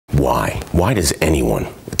Why? Why does anyone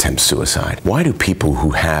attempt suicide? Why do people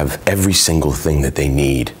who have every single thing that they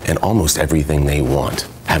need and almost everything they want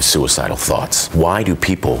have suicidal thoughts? Why do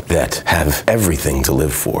people that have everything to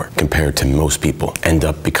live for compared to most people end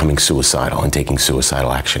up becoming suicidal and taking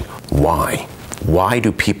suicidal action? Why? Why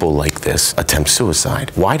do people like this attempt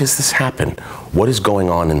suicide? Why does this happen? What is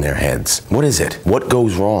going on in their heads? What is it? What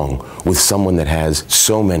goes wrong with someone that has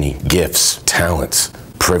so many gifts, talents,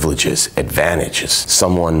 privileges, advantages?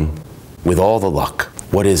 Someone with all the luck.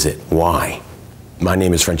 What is it? Why? My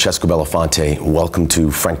name is Francesco Belafonte. Welcome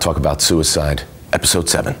to Frank Talk About Suicide, Episode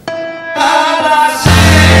 7.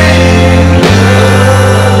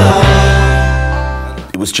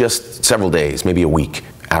 It was just several days, maybe a week,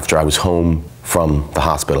 after I was home from the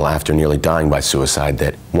hospital after nearly dying by suicide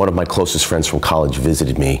that one of my closest friends from college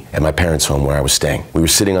visited me at my parents' home where I was staying. We were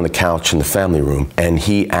sitting on the couch in the family room, and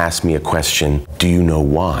he asked me a question: do you know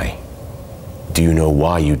why? Do you know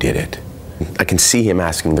why you did it? I can see him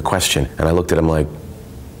asking the question, and I looked at him like,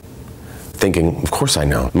 thinking, of course I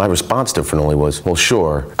know. My response to Fernoli was, well,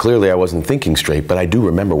 sure, clearly I wasn't thinking straight, but I do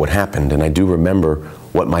remember what happened, and I do remember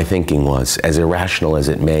what my thinking was, as irrational as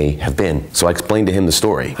it may have been. So I explained to him the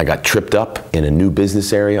story. I got tripped up in a new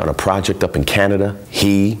business area on a project up in Canada.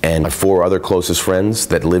 He and my 4 other closest friends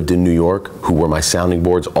that lived in New York, who were my sounding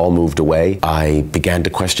boards, all moved away. I began to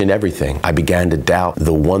question everything. I began to doubt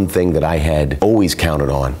the one thing that I had always counted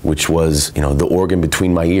on, which was, the organ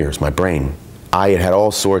between my ears, my brain. I had had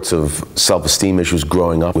all sorts of self-esteem issues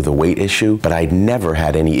growing up with a weight issue, but I'd never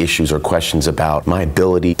had any issues or questions about my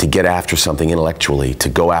ability to get after something intellectually, to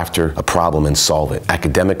go after a problem and solve it.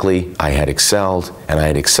 Academically, I had excelled, and I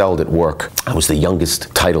had excelled at work. I was the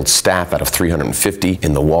youngest titled staff out of 350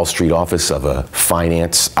 in the Wall Street office of a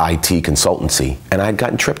finance IT consultancy, and I had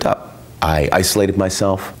gotten tripped up. I isolated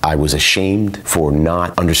myself. I was ashamed for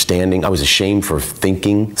not understanding. I was ashamed for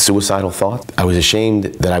thinking suicidal thoughts. I was ashamed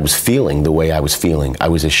that I was feeling the way I was feeling. I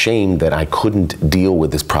was ashamed that I couldn't deal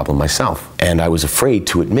with this problem myself. And I was afraid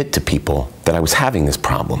to admit to people that I was having this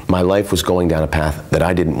problem. My life was going down a path that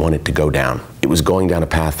I didn't want it to go down. It was going down a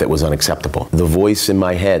path that was unacceptable. The voice in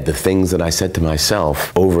my head, the things that I said to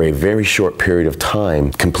myself over a very short period of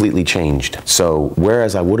time completely changed. So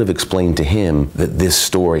whereas I would have explained to him that this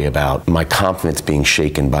story about my confidence being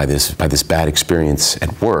shaken by this bad experience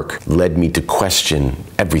at work led me to question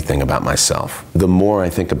everything about myself. The more I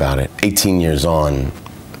think about it, 18 years on,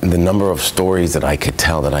 the number of stories that I could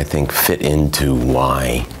tell that I think fit into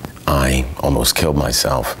why I almost killed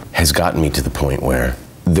myself has gotten me to the point where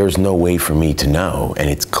there's no way for me to know, and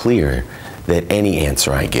it's clear that any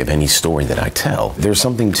answer I give, any story that I tell, there's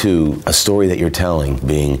something to a story that you're telling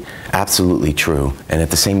being absolutely true and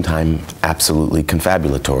at the same time absolutely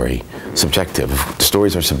confabulatory, subjective.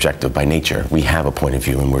 Stories are subjective by nature. We have a point of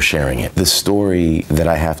view and we're sharing it. The story that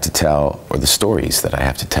I have to tell, or the stories that I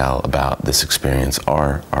have to tell about this experience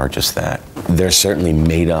are just that. They're certainly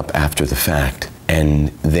made up after the fact, and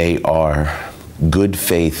they are good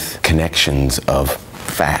faith connections of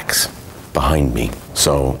facts behind me.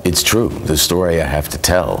 So it's true, the story I have to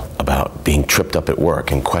tell about being tripped up at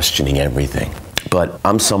work and questioning everything. But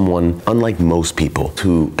I'm someone, unlike most people,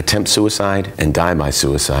 who attempt suicide and die by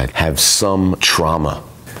suicide, have some trauma.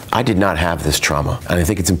 I did not have this trauma, and I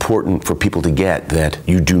think it's important for people to get that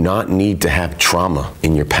you do not need to have trauma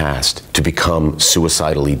in your past to become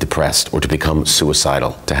suicidally depressed or to become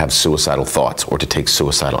suicidal, to have suicidal thoughts or to take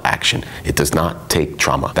suicidal action. It does not take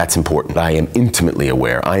trauma. That's important. I am intimately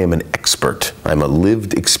aware. I am an expert. I'm a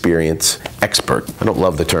lived experience expert. I don't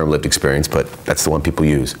love the term lived experience, but that's the one people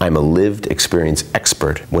use. I'm a lived experience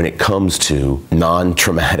expert when it comes to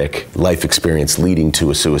non-traumatic life experience leading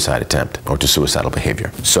to a suicide attempt or to suicidal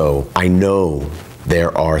behavior. So I know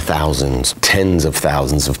there are thousands, tens of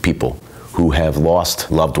thousands of people who have lost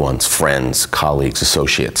loved ones, friends, colleagues,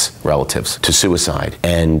 associates, relatives to suicide,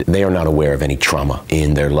 and they are not aware of any trauma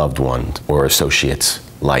in their loved one or associate's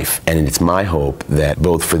life. And it's my hope that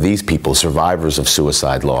both for these people, survivors of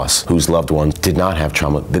suicide loss, whose loved ones did not have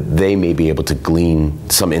trauma, that they may be able to glean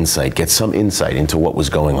some insight, get some insight into what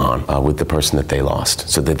was going on with the person that they lost,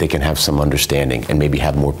 so that they can have some understanding and maybe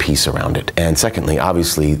have more peace around it. And secondly,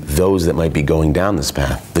 obviously, those that might be going down this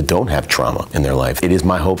path that don't have trauma in their life, it is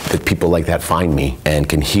my hope that people like that find me and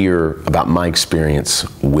can hear about my experience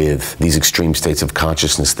with these extreme states of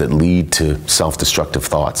consciousness that lead to self-destructive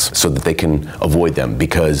thoughts, so that they can avoid them.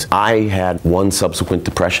 Because I had one subsequent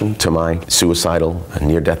depression to my suicidal and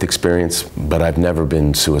near-death experience, but I've never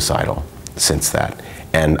been suicidal since that.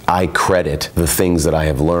 And I credit the things that I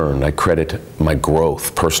have learned, I credit my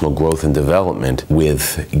growth, personal growth and development,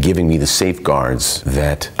 with giving me the safeguards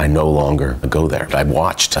that I no longer go there. I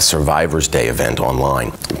watched a Survivors Day event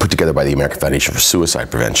online put together by the American Foundation for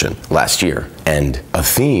Suicide Prevention last year. And a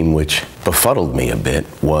theme which befuddled me a bit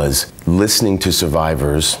was listening to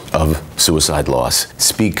survivors of suicide loss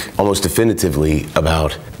speak almost definitively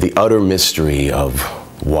about the utter mystery of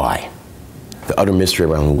why. The utter mystery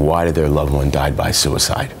around why did their loved one die by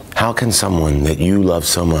suicide. How can someone that you love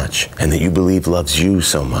so much and that you believe loves you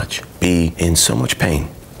so much be in so much pain,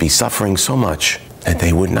 be suffering so much that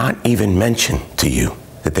they would not even mention to you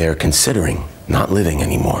that they are considering not living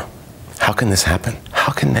anymore? How can this happen?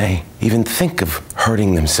 How can they even think of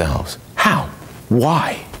hurting themselves? How?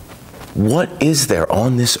 Why? What is there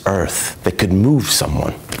on this earth that could move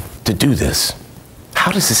someone to do this?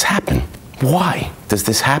 How does this happen? Why does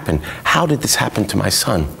this happen? How did this happen to my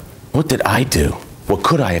son? What did I do? What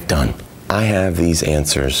could I have done? I have these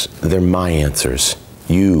answers. They're my answers.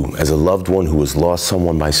 You, as a loved one who has lost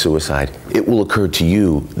someone by suicide, it will occur to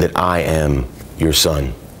you that I am your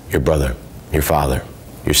son, your brother, your father,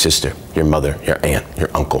 your sister, your mother, your aunt, your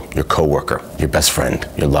uncle, your coworker, your best friend,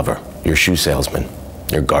 your lover, your shoe salesman,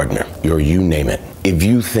 your gardener, your you name it. If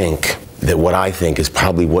you think that what I think is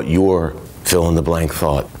probably what your fill in the blank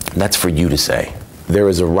thought, that's for you to say. There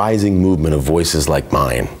is a rising movement of voices like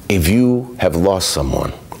mine. If you have lost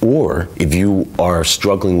someone, or if you are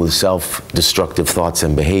struggling with self-destructive thoughts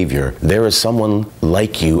and behavior, there is someone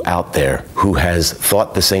like you out there who has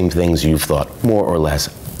thought the same things you've thought, more or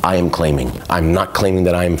less. I am claiming. I'm not claiming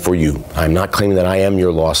that I am for you. I'm not claiming that I am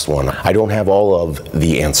your lost one. I don't have all of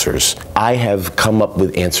the answers. I have come up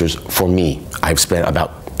with answers for me. I've spent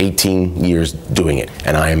about 18 years doing it,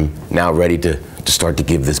 and I am now ready to start to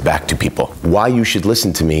give this back to people. Why you should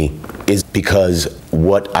listen to me is because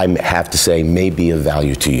what I have to say may be of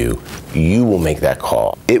value to you. You will make that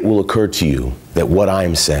call. It will occur to you that what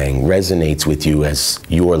I'm saying resonates with you as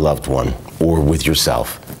your loved one or with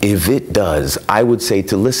yourself. If it does, I would say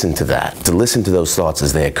to listen to that, to listen to those thoughts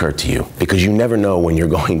as they occur to you, because you never know when you're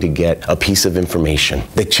going to get a piece of information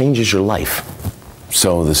that changes your life.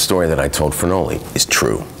 So the story that I told Fernoli is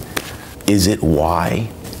true. Is it why?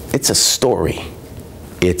 It's a story.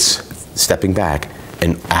 It's stepping back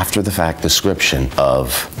and after the fact description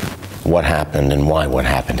of what happened and why what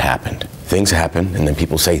happened happened. Things happen and then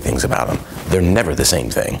people say things about them. They're never the same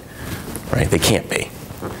thing, right? They can't be.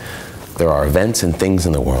 There are events and things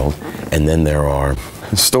in the world, and then there are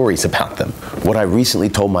stories about them. What I recently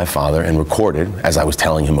told my father and recorded as I was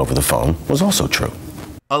telling him over the phone was also true.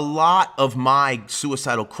 A lot of my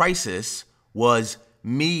suicidal crisis was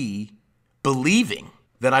me believing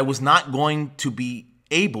that I was not going to be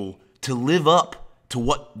able to live up to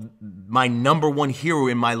what my number one hero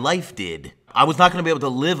in my life did. I was not going to be able to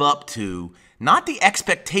live up to not the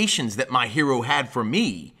expectations that my hero had for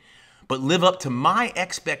me, but live up to my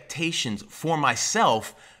expectations for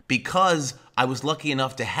myself because I was lucky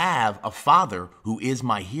enough to have a father who is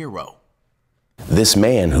my hero. This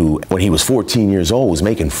man who, when he was 14 years old, was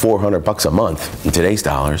making $400 a month in today's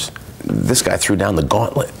dollars, this guy threw down the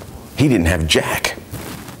gauntlet. He didn't have jack.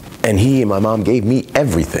 And he and my mom gave me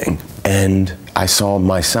everything. And I saw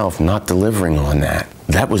myself not delivering on that.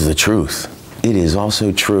 That was the truth. It is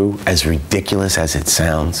also true, as ridiculous as it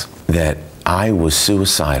sounds, that I was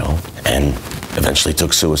suicidal and eventually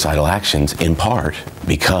took suicidal actions in part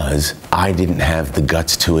because I didn't have the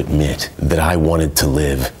guts to admit that I wanted to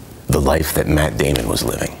live the life that Matt Damon was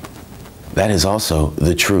living. That is also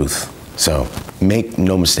the truth. So make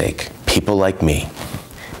no mistake, people like me,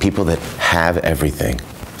 people that have everything,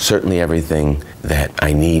 certainly everything that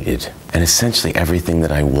I needed, and essentially everything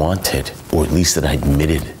that I wanted, or at least that I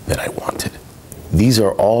admitted that I wanted. These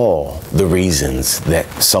are all the reasons that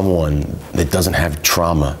someone that doesn't have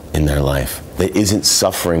trauma in their life, that isn't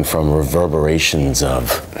suffering from reverberations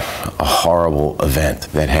of a horrible event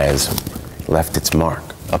that has left its mark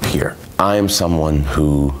up here. I am someone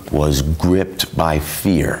who was gripped by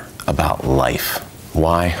fear about life.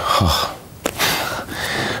 Why?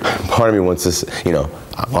 Part of me wants to say,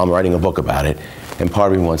 I'm writing a book about it, and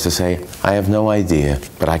part of me wants to say, I have no idea,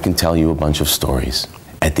 but I can tell you a bunch of stories.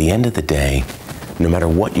 At the end of the day, no matter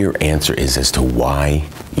what your answer is as to why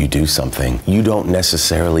you do something, you don't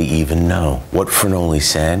necessarily even know. What Fernoli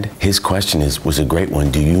said, his question was a great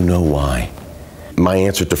one. Do you know why? My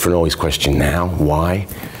answer to Fernoli's question now, why?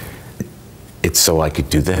 It's so I could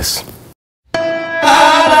do this.